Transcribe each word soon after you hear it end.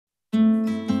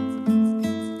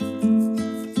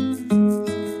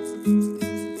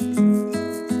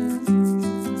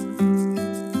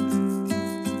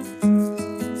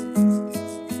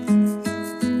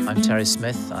Harry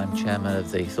Smith. I'm chairman of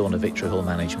the Thorner Victory Hall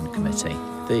Management Committee.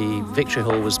 The Victory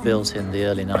Hall was built in the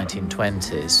early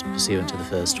 1920s, pursuant to the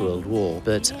First World War,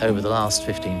 but over the last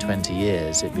 15-20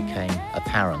 years it became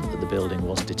apparent that the building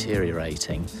was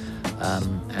deteriorating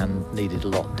and needed a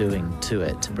lot doing to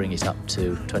it to bring it up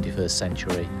to 21st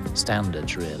century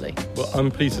standards, really. Well,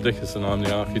 I'm Peter Dickerson, I'm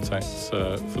the architect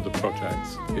for the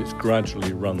project. It's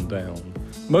gradually run down.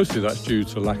 Mostly that's due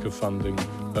to lack of funding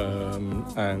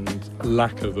and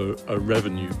lack of a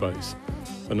revenue base.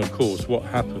 And of course what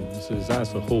happens is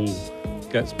as the hall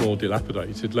gets more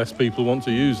dilapidated, less people want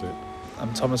to use it.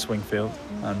 I'm Thomas Wingfield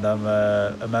and I'm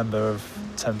a member of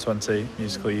 1020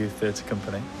 Musical Youth Theatre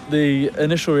Company. The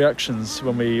initial reactions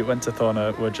when we went to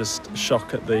Thorner were just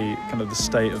shock at the kind of the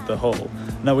state of the hall.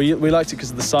 Now we liked it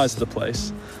because of the size of the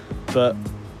place, but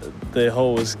the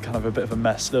hall was kind of a bit of a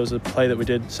mess. There was a play that we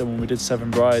did, so when we did Seven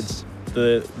Brides,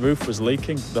 the roof was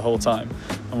leaking the whole time,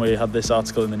 and we had this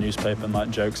article in the newspaper and like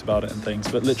jokes about it and things,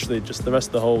 but literally just the rest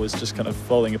of the hall was just kind of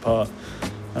falling apart,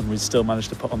 and we still managed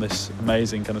to put on this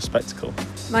amazing kind of spectacle.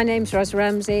 My name's Ros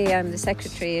Ramsey, I'm the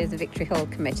secretary of the Victory Hall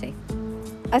Committee.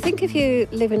 I think if you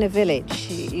live in a village,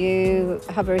 you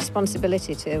have a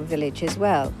responsibility to a village as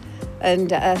well,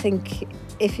 and I think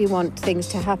if you want things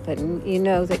to happen, you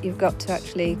know that you've got to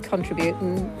actually contribute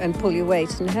and pull your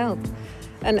weight and help.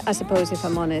 And I suppose, if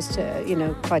I'm honest,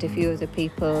 quite a few of the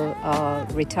people are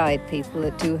retired people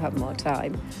that do have more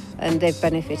time, and they've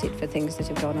benefited for things that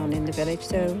have gone on in the village.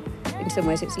 So in some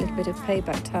ways it's a little bit of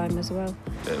payback time as well.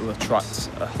 It will attract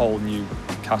a whole new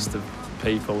cast of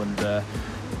people, and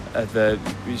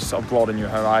you sort of broaden your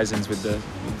horizons with the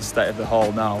state of the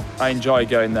hall now. I enjoy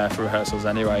going there for rehearsals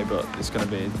anyway, but it's going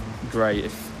to be great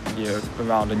if you're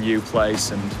around a new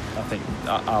place, and I think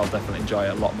I'll definitely enjoy it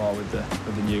a lot more with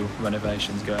the new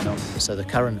renovations going on. So the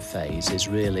current phase is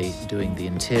really doing the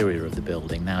interior of the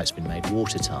building. Now it's been made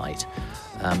watertight,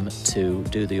 to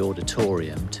do the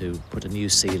auditorium, to put a new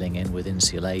ceiling in with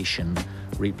insulation,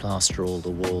 replaster all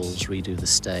the walls, redo the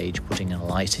stage, putting in a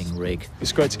lighting rig.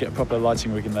 It's great to get a proper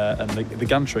lighting rig in there, and the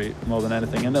gantry more than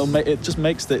anything, and it just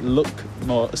makes it look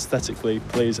more aesthetically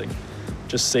pleasing.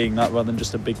 Just seeing that rather than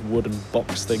just a big wooden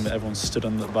box thing that everyone stood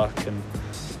on the back, and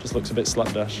it just looks a bit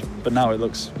slapdash. But now it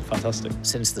looks fantastic.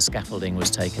 Since the scaffolding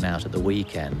was taken out at the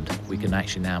weekend, we can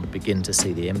actually now begin to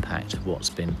see the impact of what's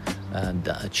been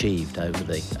achieved over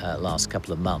the last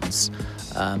couple of months.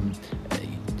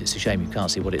 It's a shame you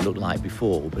can't see what it looked like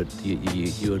before, but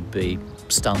you would be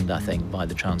stunned, I think, by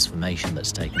the transformation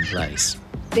that's taken place.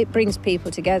 It brings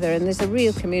people together, and there's a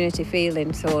real community feel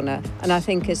in Thorner, and I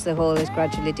think as the hall has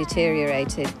gradually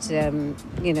deteriorated,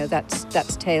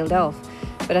 that's tailed off.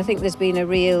 But I think there's been a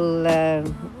real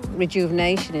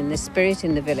rejuvenation in the spirit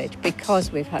in the village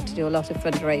because we've had to do a lot of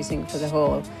fundraising for the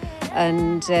hall,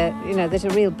 and there's a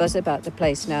real buzz about the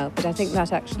place now. But I think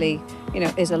that actually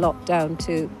is a lot down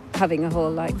to having a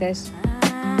hall like this.